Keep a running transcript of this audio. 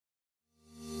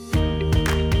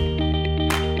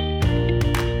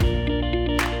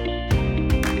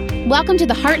Welcome to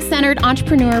the Heart-Centered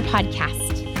Entrepreneur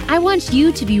Podcast. I want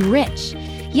you to be rich.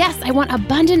 Yes, I want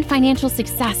abundant financial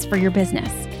success for your business.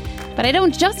 But I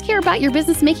don't just care about your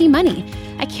business making money.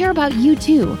 I care about you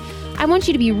too. I want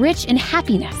you to be rich in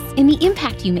happiness, in the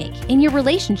impact you make, in your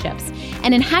relationships,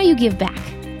 and in how you give back.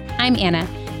 I'm Anna.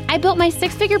 I built my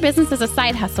six-figure business as a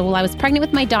side hustle while I was pregnant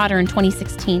with my daughter in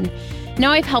 2016.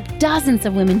 Now I've helped dozens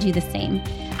of women do the same.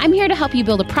 I'm here to help you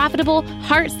build a profitable,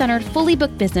 heart-centered, fully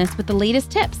booked business with the latest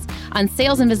tips on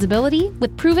sales and visibility,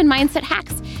 with proven mindset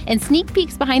hacks, and sneak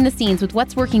peeks behind the scenes with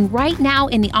what's working right now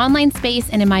in the online space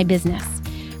and in my business.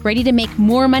 Ready to make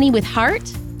more money with heart?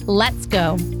 Let's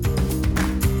go.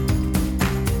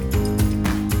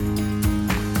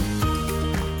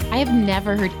 I have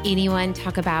never heard anyone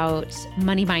talk about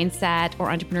money mindset or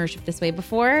entrepreneurship this way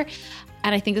before.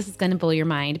 And I think this is going to blow your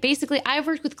mind. Basically, I've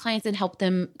worked with clients and helped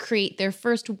them create their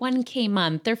first 1K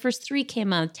month, their first 3K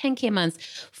month, 10K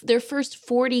months, their first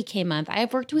 40K month. I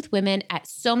have worked with women at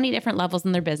so many different levels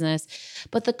in their business,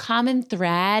 but the common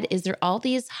thread is they're all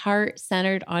these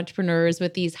heart-centered entrepreneurs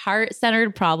with these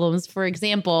heart-centered problems. For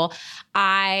example,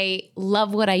 I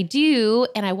love what I do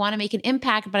and I want to make an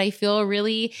impact, but I feel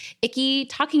really icky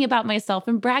talking about myself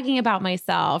and bragging about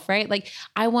myself, right? Like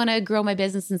I want to grow my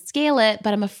business and scale it,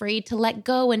 but I'm afraid to let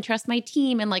go and trust my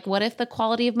team. And like, what if the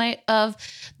quality of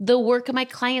the work of my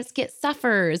clients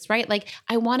suffers, right? Like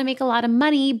I want to make a lot of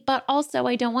money, but also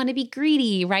I don't want to be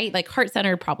greedy, right? Like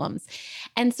heart-centered problems.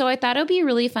 And so I thought it would be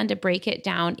really fun to break it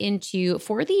down into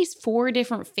these four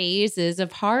different phases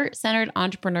of heart-centered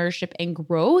entrepreneurship and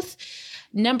growth.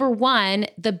 Number one,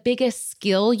 the biggest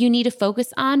skill you need to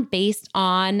focus on based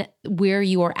on where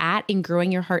you are at in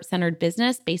growing your heart-centered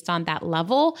business based on that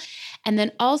level. And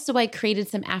then also I created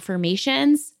some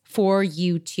affirmations for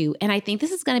you too. And I think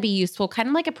this is going to be useful, kind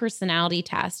of like a personality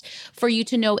test for you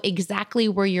to know exactly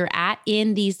where you're at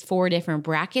in these four different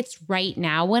brackets right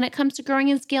now when it comes to growing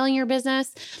and scaling your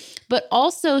business, but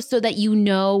also so that you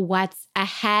know what's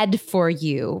ahead for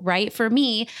you, right? For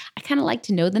me, I kind of like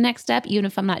to know the next step, even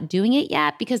if I'm not doing it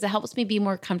yet, because it helps me be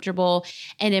more comfortable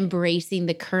and embracing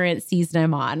the current season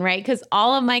I'm on, right? Because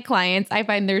all of my clients, I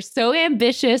find they're so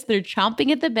ambitious, they're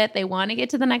chomping at the bit, they want to get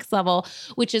to the next level,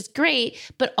 which is great,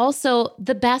 but also,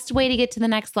 the best way to get to the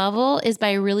next level is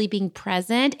by really being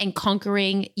present and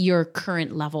conquering your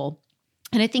current level.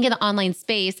 And I think in the online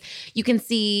space, you can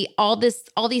see all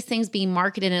these things being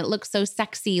marketed and it looks so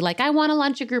sexy. Like I want to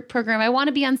launch a group program. I want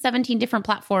to be on 17 different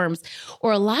platforms.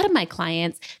 Or a lot of my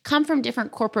clients come from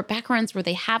different corporate backgrounds where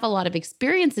they have a lot of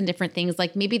experience in different things.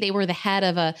 Like maybe they were the head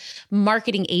of a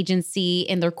marketing agency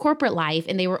in their corporate life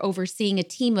and they were overseeing a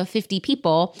team of 50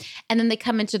 people. And then they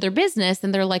come into their business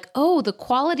and they're like, oh, the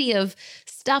quality of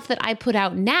stuff that I put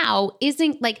out now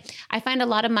isn't like, I find a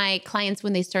lot of my clients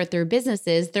when they start their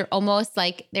businesses, they're almost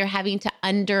like they're having to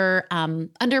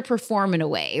underperform in a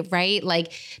way, right?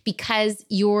 Like because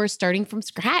you're starting from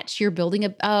scratch, you're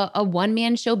building a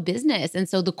one-man show business. And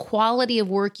so the quality of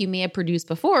work you may have produced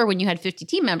before when you had 50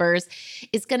 team members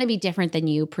is going to be different than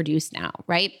you produce now,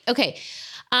 right? Okay.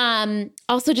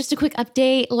 Also just a quick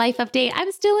life update.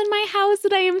 I'm still in my house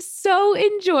and I am so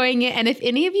enjoying it. And if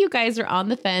any of you guys are on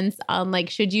the fence on like,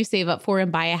 should you save up for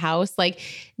and buy a house? Like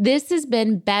this has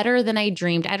been better than I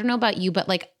dreamed. I don't know about you, but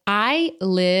like I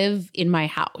live in my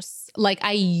house. Like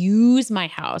I use my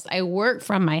house. I work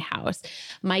from my house.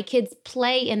 My kids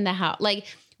play in the house. Like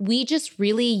we just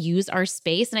really use our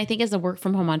space. And I think as a work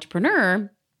from home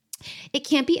entrepreneur, it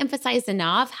can't be emphasized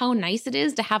enough how nice it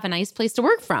is to have a nice place to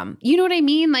work from. You know what I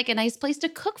mean? Like a nice place to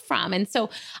cook from. And so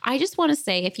I just want to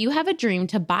say, if you have a dream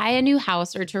to buy a new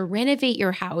house or to renovate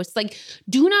your house, like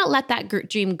do not let that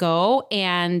dream go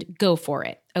and go for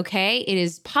it. Okay. It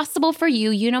is possible for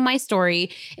you. You know my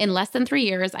story. In less than 3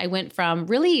 years, I went from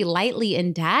really lightly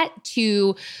in debt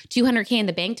to $200K in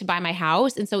the bank to buy my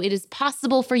house. And so it is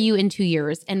possible for you in 2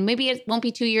 years. And maybe it won't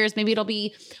be 2 years. Maybe it'll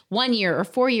be 1 year or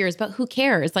 4 years, but who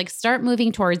cares? Like start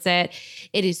moving towards it.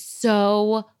 It is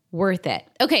so worth it.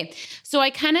 Okay. So I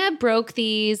kind of broke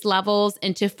these levels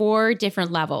into 4 different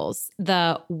levels: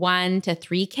 the 1 to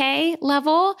 3K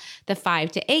level, the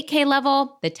 5 to 8K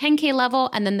level, the 10K level,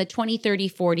 and then the 20, 30,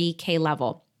 40K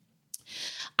level.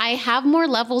 I have more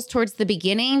levels towards the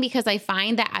beginning because I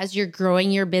find that as you're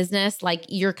growing your business, like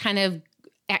you're kind of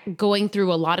going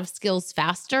through a lot of skills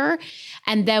faster.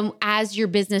 And then as your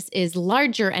business is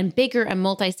larger and bigger and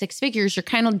multi-six figures, you're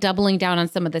kind of doubling down on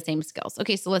some of the same skills.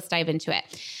 Okay, so let's dive into it.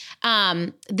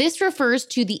 This refers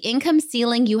to the income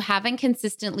ceiling you haven't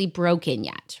consistently broken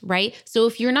yet, right? So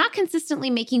if you're not consistently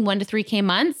making 1 to 3K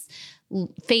months,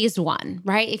 phase 1,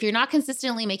 right? If you're not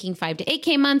consistently making 5 to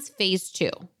 8K months, phase 2,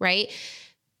 right?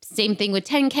 Same thing with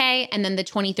 10K and then the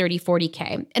 20, 30,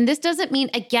 40K. And this doesn't mean,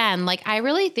 again, like I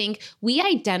really think we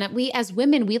as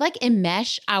women, we like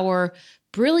enmesh our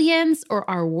brilliance or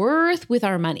our worth with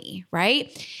our money,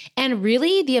 right? And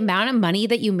really the amount of money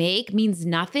that you make means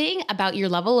nothing about your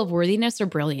level of worthiness or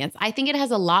brilliance. I think it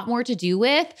has a lot more to do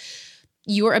with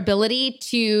your ability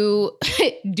to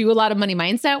do a lot of money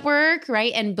mindset work,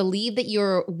 right? And believe that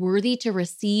you're worthy to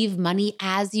receive money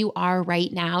as you are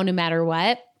right now, no matter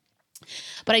what.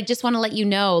 But I just want to let you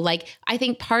know, like, I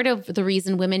think part of the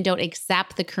reason women don't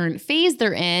accept the current phase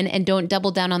they're in and don't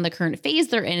double down on the current phase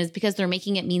they're in is because they're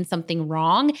making it mean something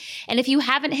wrong. And if you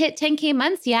haven't hit 10K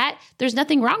months yet, there's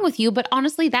nothing wrong with you. But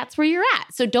honestly, that's where you're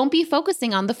at. So don't be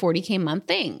focusing on the 40K month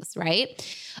things, right?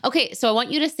 Okay, so I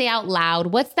want you to say out loud,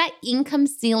 what's that income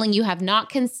ceiling you have not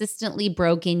consistently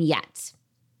broken yet?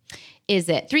 Is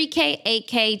it 3K,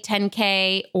 8K,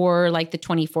 10K, or like the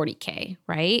 20, 40K,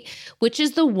 right? Which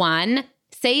is the one?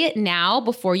 Say it now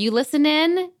before you listen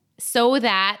in so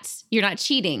that you're not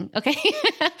cheating, okay?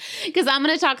 Because I'm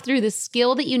going to talk through the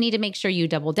skill that you need to make sure you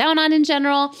double down on in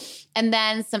general, and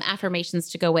then some affirmations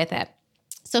to go with it.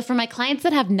 So for my clients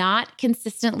that have not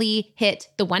consistently hit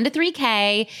the 1 to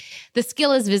 3K, the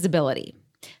skill is visibility.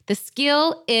 The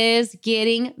skill is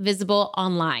getting visible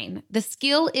online. The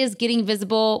skill is getting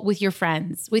visible with your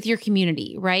friends, with your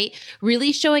community, right?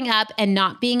 Really showing up and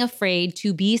not being afraid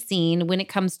to be seen when it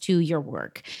comes to your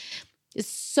work. It's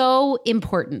so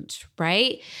important,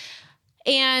 right?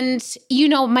 And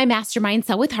my mastermind,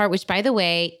 Sell with Heart, which by the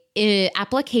way,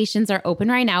 applications are open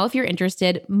right now if you're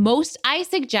interested. I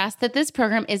suggest that this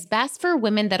program is best for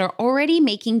women that are already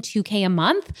making 2K a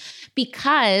month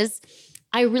because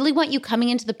I really want you coming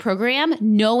into the program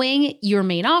knowing your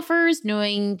main offers,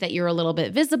 knowing that you're a little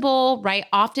bit visible, right?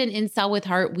 Often in Sell with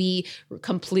Heart, we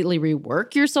completely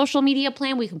rework your social media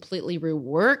plan. We completely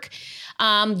rework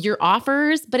your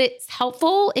offers, but it's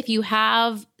helpful if you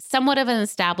have somewhat of an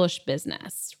established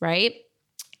business, right?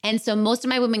 And so most of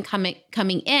my women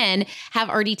coming in have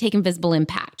already taken Visible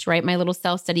Impact, right? My little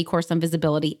self-study course on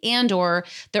visibility, or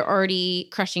they're already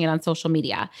crushing it on social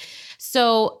media.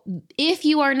 So if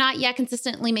you are not yet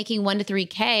consistently making 1 to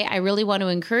 3K, I really want to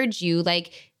encourage you,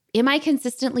 am I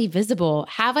consistently visible?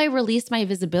 Have I released my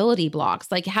visibility blocks?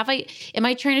 Am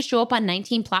I trying to show up on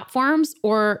 19 platforms,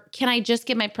 or can I just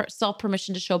give myself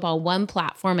permission to show up on one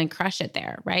platform and crush it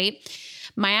there, right?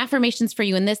 My affirmations for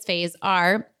you in this phase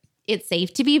are: it's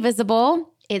safe to be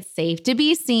visible. It's safe to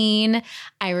be seen.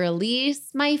 I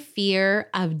release my fear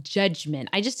of judgment.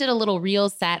 I just did a little reel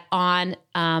set on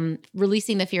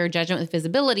releasing the fear of judgment with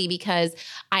visibility because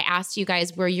I asked you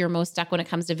guys where you're most stuck when it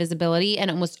comes to visibility,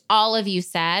 and almost all of you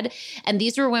said, and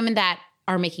these were women that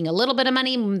are making a little bit of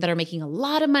money, women that are making a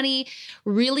lot of money,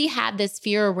 really had this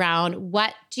fear around,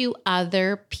 what do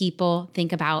other people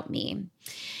think about me?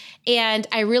 And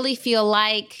I really feel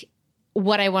like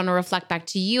what I want to reflect back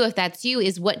to you, if that's you,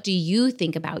 is what do you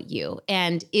think about you?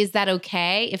 And is that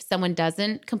okay if someone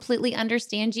doesn't completely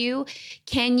understand you?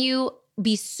 Can you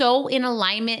be so in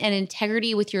alignment and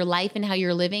integrity with your life and how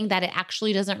you're living that it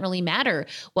actually doesn't really matter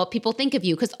what people think of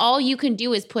you? Because all you can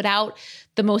do is put out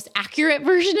the most accurate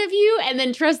version of you and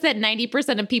then trust that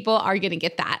 90% of people are going to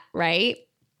get that, right?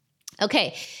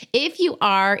 Okay, if you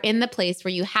are in the place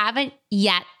where you haven't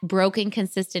yet broken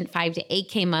consistent 5 to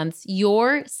 8K months,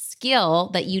 your skill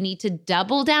that you need to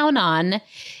double down on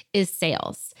is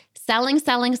sales. Selling.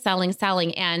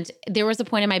 And there was a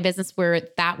point in my business where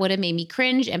that would have made me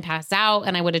cringe and pass out,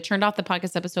 and I would have turned off the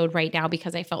podcast episode right now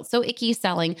because I felt so icky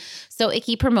selling, so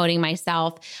icky promoting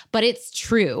myself. But it's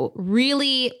true.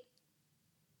 Really,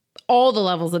 all the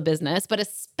levels of business, but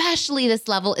especially this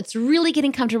level, it's really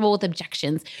getting comfortable with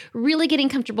objections, really getting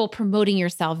comfortable promoting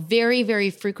yourself very, very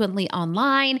frequently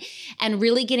online, and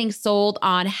really getting sold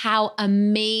on how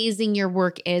amazing your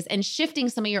work is and shifting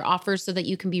some of your offers so that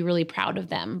you can be really proud of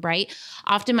them, right?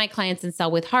 Often my clients in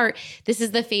Sell with Heart, this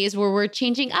is the phase where we're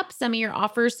changing up some of your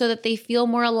offers so that they feel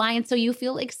more aligned, so you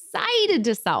feel excited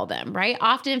to sell them, right?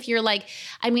 Often if you're like,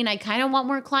 I kind of want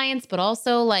more clients, but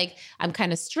also I'm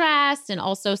kind of stressed, and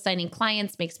also signing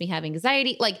clients makes me have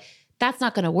anxiety. That's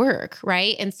not going to work,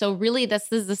 right? And so really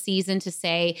this is the season to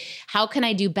say, how can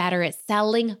I do better at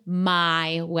selling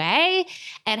my way?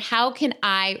 And how can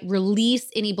I release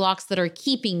any blocks that are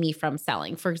keeping me from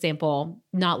selling? For example,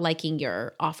 not liking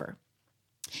your offer.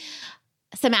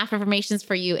 Some affirmations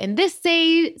for you in this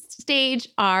stage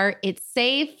are: it's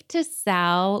safe to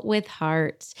sell with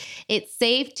heart. It's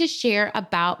safe to share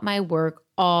about my work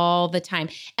all the time.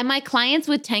 And my clients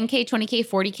with 10K, 20K,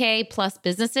 40K plus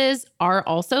businesses are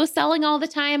also selling all the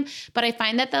time. But I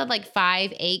find that the like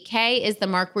 5, 8K is the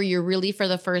mark where you're really for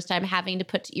the first time having to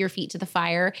put your feet to the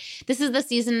fire. This is the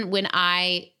season when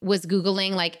I was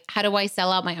Googling, like, how do I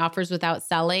sell out my offers without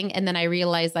selling? And then I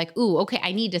realized like, ooh, okay,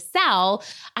 I need to sell.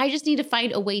 I just need to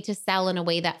find a way to sell in a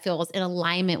way that feels in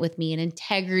alignment with me and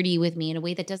integrity with me in a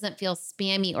way that doesn't feel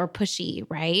spammy or pushy,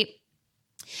 right?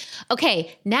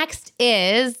 Okay, next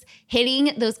is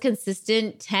hitting those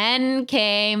consistent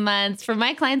 10K months. For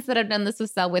my clients that have done this with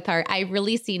Sell with Heart, I've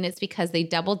really seen it's because they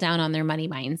double down on their money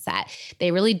mindset.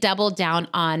 They really double down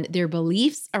on their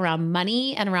beliefs around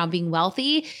money and around being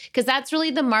wealthy, because that's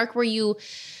really the mark where you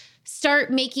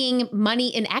start making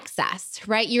money in excess,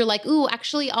 right? You're like, ooh,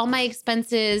 actually all my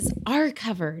expenses are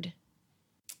covered.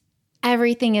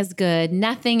 Everything is good.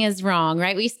 Nothing is wrong,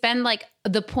 right? We spend like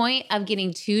the point of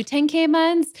getting to 10K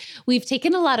months, we've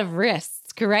taken a lot of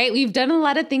risks, right? We've done a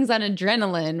lot of things on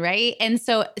adrenaline, right? And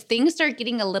so things start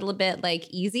getting a little bit like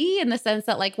easy in the sense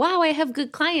that like, wow, I have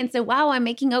good clients and wow, I'm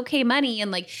making okay money.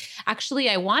 And like, actually,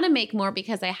 I want to make more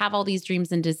because I have all these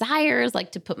dreams and desires,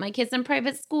 like to put my kids in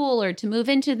private school or to move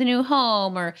into the new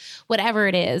home or whatever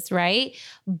it is, right?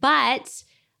 But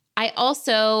I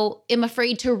also am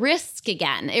afraid to risk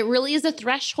again. It really is a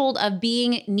threshold of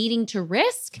needing to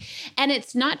risk. And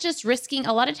it's not just risking.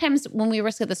 A lot of times when we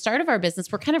risk at the start of our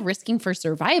business, we're kind of risking for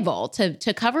survival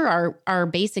to cover our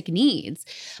basic needs.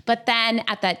 But then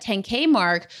at that 10K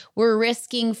mark, we're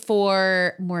risking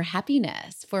for more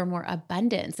happiness, for more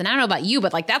abundance. And I don't know about you,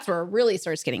 but like that's where it really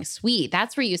starts getting sweet.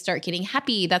 That's where you start getting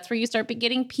happy. That's where you start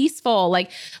getting peaceful.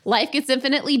 Like life gets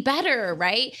infinitely better,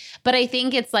 right? But I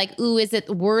think it's like, ooh, is it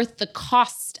worth the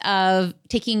cost of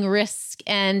taking risk?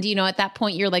 And, you know, at that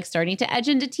point, you're like starting to edge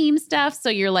into team stuff. So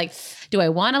you're like, do I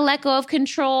want to let go of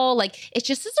control? Like, it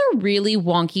just is a really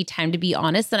wonky time, to be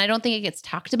honest. And I don't think it gets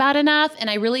talked about enough. And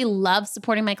I really love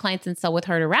supporting my clients in Sell with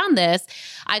Heart around this.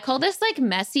 I call this like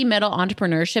messy middle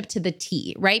entrepreneurship to the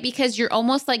T, right? Because you're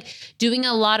almost like doing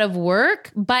a lot of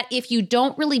work, but if you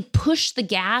don't really push the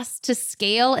gas to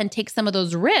scale and take some of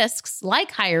those risks,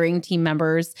 like hiring team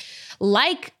members,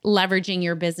 like leveraging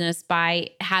your business by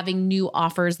having new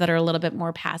offers that are a little bit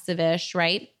more passive-ish,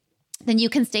 right? Then you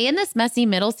can stay in this messy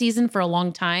middle season for a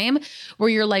long time where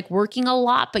you're like working a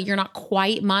lot, but you're not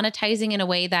quite monetizing in a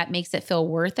way that makes it feel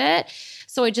worth it.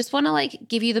 So I just want to like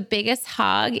give you the biggest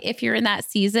hug if you're in that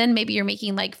season. Maybe you're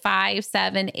making like 5,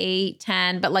 7, 8,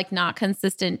 10, but like not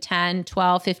consistent 10,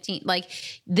 12, 15. Like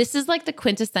this is like the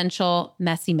quintessential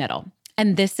messy middle.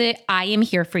 And I am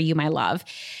here for you, my love.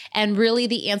 And really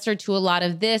the answer to a lot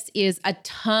of this is a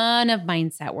ton of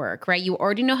mindset work, right? You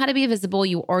already know how to be visible.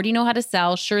 You already know how to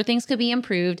sell. Sure, things could be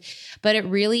improved, but it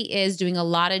really is doing a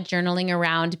lot of journaling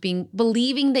around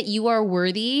believing that you are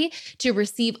worthy to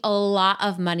receive a lot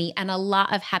of money and a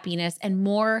lot of happiness and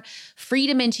more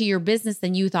freedom into your business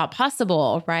than you thought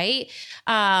possible, right?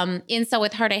 In Sell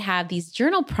with Heart, I have these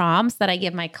journal prompts that I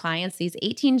give my clients, these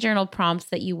 18 journal prompts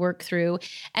that you work through.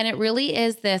 And it really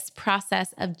is this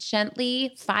process of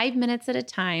gently 5 minutes at a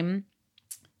time,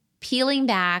 peeling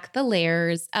back the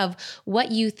layers of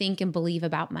what you think and believe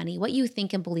about money, what you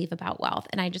think and believe about wealth.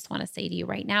 And I just want to say to you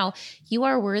right now, you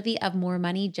are worthy of more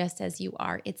money just as you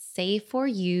are. It's safe for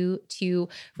you to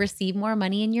receive more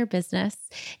money in your business.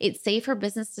 It's safe for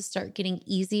business to start getting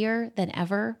easier than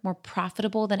ever, more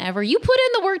profitable than ever. You put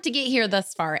in the work to get here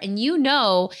thus far, and you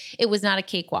know it was not a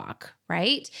cakewalk,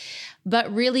 right?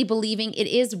 But really believing it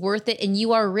is worth it, and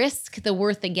you are worth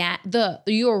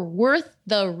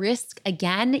the risk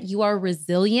again. You are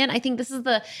resilient. I think this is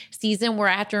the season where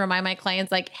I have to remind my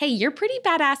clients like, hey, you're pretty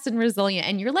badass and resilient,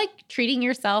 and you're like treating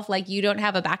yourself like you don't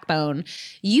have a backbone.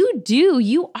 You do.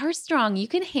 You are strong. You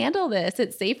can handle this.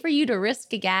 It's safe for you to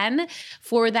risk again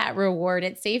for that reward.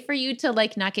 It's safe for you to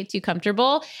like not get too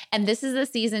comfortable. And this is the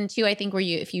season too, I think, where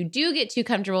if you do get too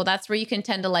comfortable, that's where you can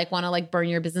tend to like want to like burn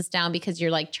your business down because you're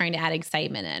like trying to add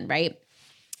excitement in, right?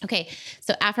 Okay,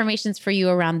 so affirmations for you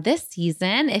around this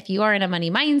season. If you are in a money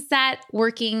mindset,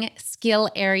 working skill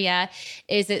area,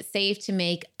 is it safe to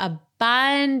make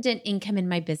abundant income in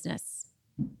my business?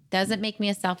 Doesn't make me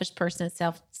a selfish person. It's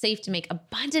safe to make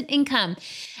abundant income.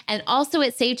 And also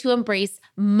it's safe to embrace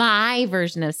my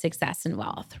version of success and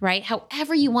wealth, right?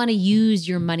 However you want to use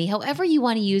your money, however you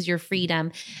want to use your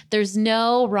freedom, there's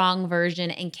no wrong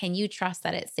version. And can you trust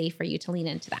that it's safe for you to lean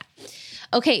into that?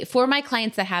 Okay, for my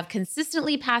clients that have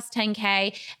consistently passed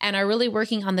 10K and are really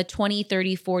working on the 20,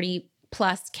 30, 40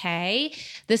 plus K,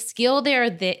 the skill there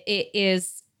that it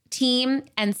is team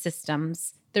and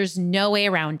systems. There's no way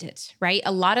around it, right?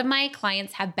 A lot of my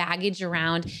clients have baggage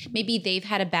around maybe they've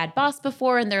had a bad boss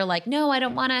before and they're like, no, I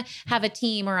don't want to have a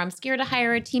team, or I'm scared to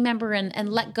hire a team member and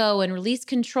let go and release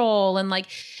control. And like,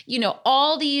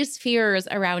 all these fears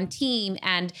around team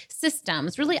and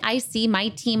systems. Really, I see my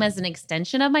team as an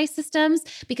extension of my systems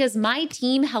because my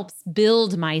team helps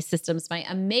build my systems. My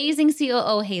amazing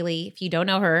COO, Haley, if you don't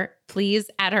know her, please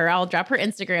add her. I'll drop her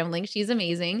Instagram link. She's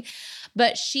amazing.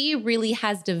 But she really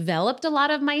has developed a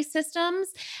lot of my systems.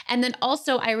 And then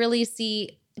also I really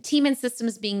see team and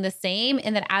systems being the same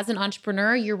in that as an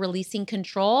entrepreneur, you're releasing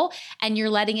control and you're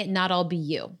letting it not all be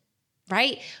you.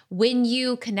 Right? When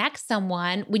you connect with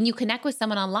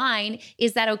someone online,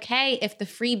 is that okay if the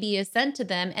freebie is sent to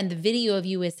them and the video of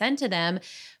you is sent to them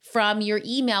from your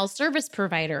email service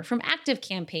provider, from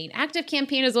ActiveCampaign?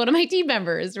 ActiveCampaign is one of my team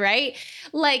members, right?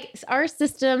 Like our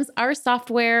systems, our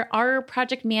software, our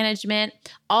project management,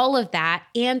 all of that,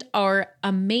 and our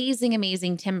amazing,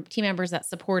 amazing team members that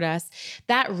support us.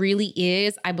 That really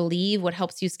is, I believe, what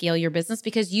helps you scale your business,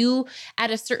 because you,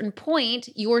 at a certain point,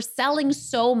 you're selling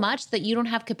so much that you don't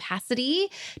have capacity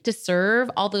to serve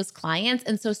all those clients.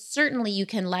 And so certainly you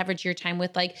can leverage your time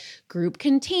with like group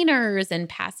containers and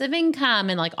passive income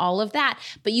and like all of that,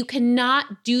 but you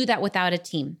cannot do that without a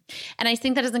team. And I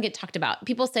think that doesn't get talked about.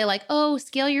 People say like, oh,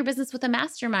 scale your business with a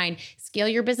mastermind, scale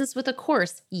your business with a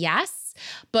course. Yes,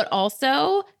 but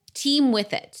also team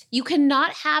with it. You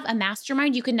cannot have a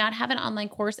mastermind. You cannot have an online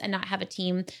course and not have a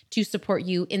team to support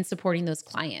you in supporting those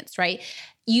clients, right?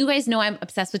 You guys know I'm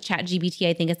obsessed with ChatGPT.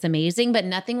 I think it's amazing, but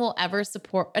nothing will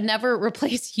never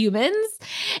replace humans.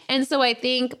 And so I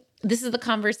think this is the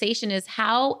conversation, is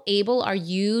how able are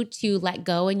you to let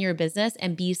go in your business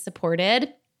and be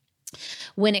supported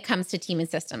when it comes to team and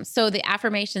systems? So the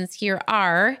affirmations here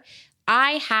are,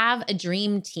 I have a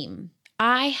dream team.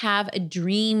 I have a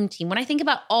dream team. When I think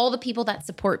about all the people that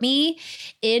support me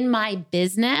in my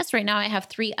business, right now I have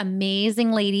 3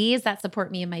 amazing ladies that support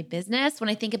me in my business.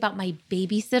 When I think about my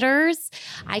babysitters,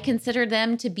 I consider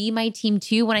them to be my team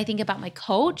too. When I think about my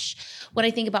coach, when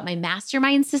I think about my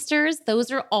mastermind sisters,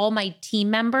 those are all my team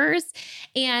members.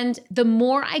 And the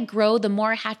more I grow, the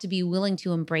more I have to be willing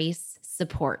to embrace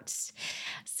support.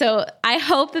 So I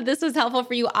hope that this was helpful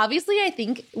for you. Obviously, I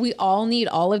think we all need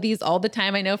all of these all the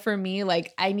time. I know for me,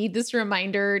 like I need this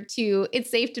reminder it's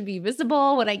safe to be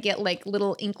visible when I get like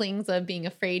little inklings of being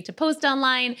afraid to post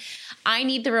online. I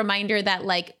need the reminder that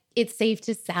like it's safe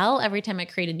to sell every time I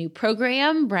create a new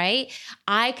program, right?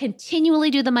 I continually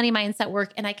do the money mindset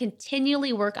work, and I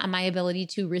continually work on my ability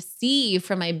to receive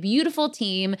from my beautiful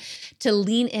team, to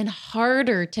lean in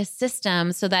harder to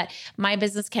systems so that my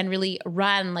business can really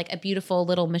run like a beautiful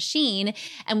little machine,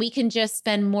 and we can just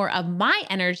spend more of my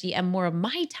energy and more of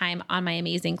my time on my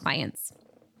amazing clients.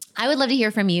 I would love to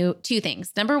hear from you 2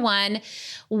 things. Number 1,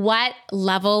 what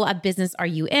level of business are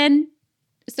you in,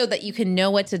 so that you can know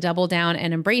what to double down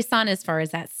and embrace on as far as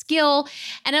that skill.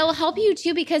 And it'll help you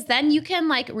too, because then you can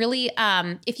like really,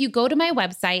 if you go to my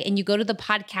website and you go to the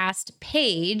podcast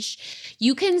page,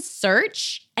 you can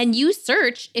search. And you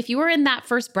search, if you are in that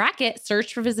first bracket,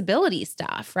 search for visibility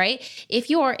stuff, right? If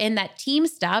you are in that team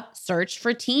stuff, search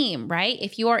for team, right?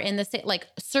 If you are in the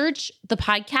search the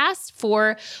podcast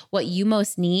for what you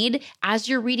most need. As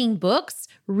you're reading books,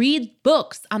 read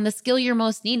books on the skill you're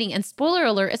most needing. And spoiler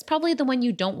alert, it's probably the one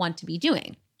you don't want to be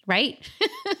doing. Right?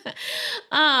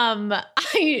 I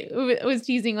was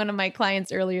teasing one of my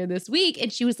clients earlier this week,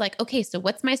 and she was like, okay, so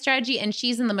what's my strategy? And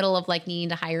she's in the middle of like needing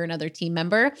to hire another team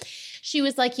member. She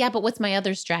was like, yeah, but what's my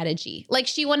other strategy? Like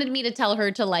she wanted me to tell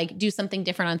her to like do something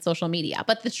different on social media.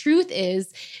 But the truth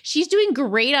is she's doing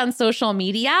great on social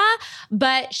media,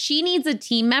 but she needs a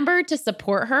team member to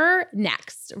support her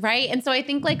next. Right. And so I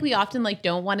think like we often like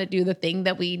don't want to do the thing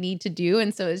that we need to do.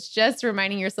 And so it's just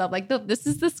reminding yourself like, this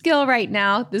is the skill right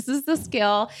now. This is the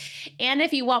skill. And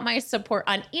if you want my support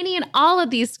on any and all of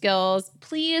these skills,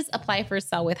 please apply for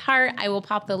Sell with Heart. I will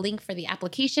pop the link for the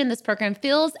application. This program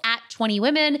fills at 20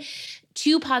 women.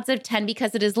 2 pods of 10,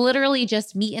 because it is literally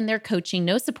just me and their coaching,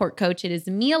 no support coach. It is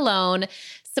me alone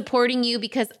supporting you,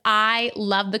 because I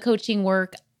love the coaching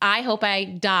work. I hope I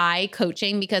die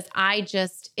coaching, because I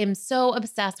just am so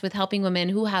obsessed with helping women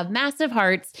who have massive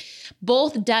hearts,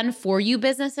 both done for you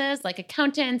businesses like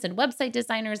accountants and website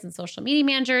designers and social media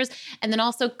managers, and then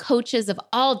also coaches of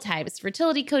all types,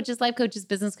 fertility coaches, life coaches,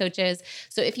 business coaches.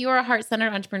 So if you are a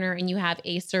heart-centered entrepreneur and you have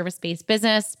a service-based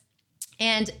business,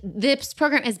 And this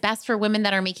program is best for women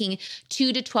that are making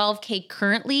 $2 to $12K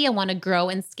currently and want to grow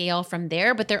and scale from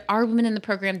there. But there are women in the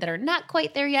program that are not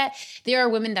quite there yet. There are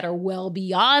women that are well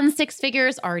beyond six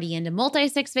figures, already into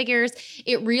multi-six figures.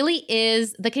 It really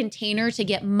is the container to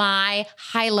get my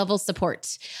high-level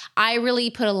support. I really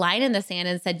put a line in the sand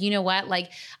and said, you know what?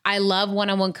 Like, I love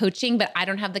one-on-one coaching, but I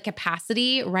don't have the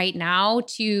capacity right now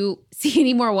to see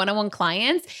any more one-on-one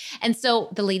clients. And so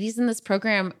the ladies in this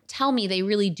program tell me they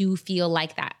really do feel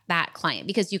like that client,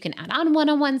 because you can add on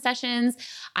one-on-one sessions.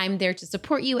 I'm there to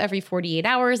support you every 48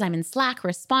 hours. I'm in Slack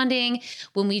responding.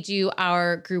 When we do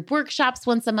our group workshops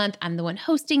once a month, I'm the one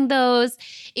hosting those.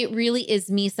 It really is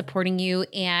me supporting you,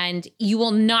 and you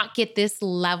will not get this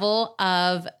level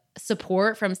of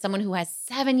support from someone who has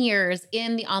 7 years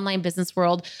in the online business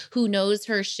world, who knows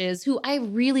her shiz, who I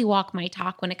really walk my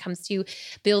talk when it comes to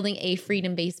building a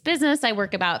freedom-based business. I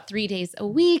work about 3 days a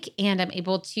week, and I'm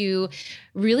able to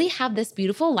really have this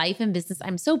beautiful life and business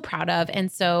I'm so proud of.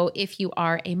 And so if you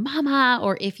are a mama,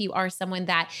 or if you are someone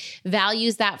that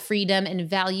values that freedom and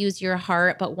values your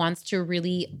heart, but wants to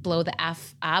really blow the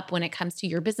F up when it comes to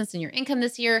your business and your income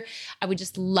this year, I would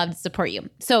just love to support you.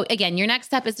 So again, your next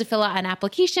step is to fill out an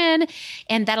application,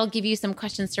 and that'll give you some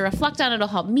questions to reflect on. It'll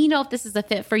help me know if this is a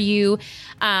fit for you.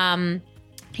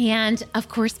 And of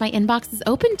course, my inbox is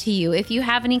open to you. If you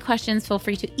have any questions, feel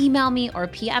free to email me or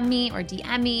PM me or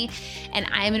DM me. And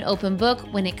I am an open book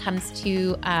when it comes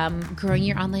to growing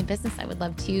your online business. I would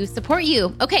love to support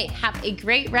you. Okay, have a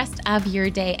great rest of your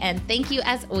day. And thank you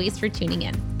as always for tuning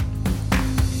in.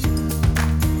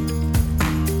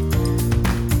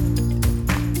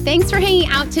 Thanks for hanging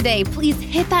out today. Please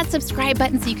hit that subscribe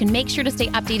button so you can make sure to stay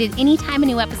updated anytime a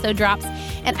new episode drops.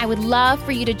 And I would love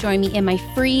for you to join me in my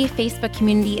free Facebook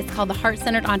community. It's called The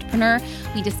Heart-Centered Entrepreneur.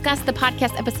 We discuss the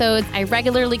podcast episodes. I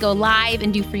regularly go live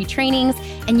and do free trainings.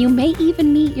 And you may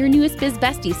even meet your newest biz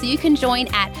bestie. So you can join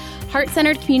at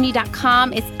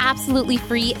heartcenteredcommunity.com. It's absolutely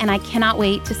free, and I cannot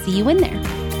wait to see you in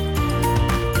there.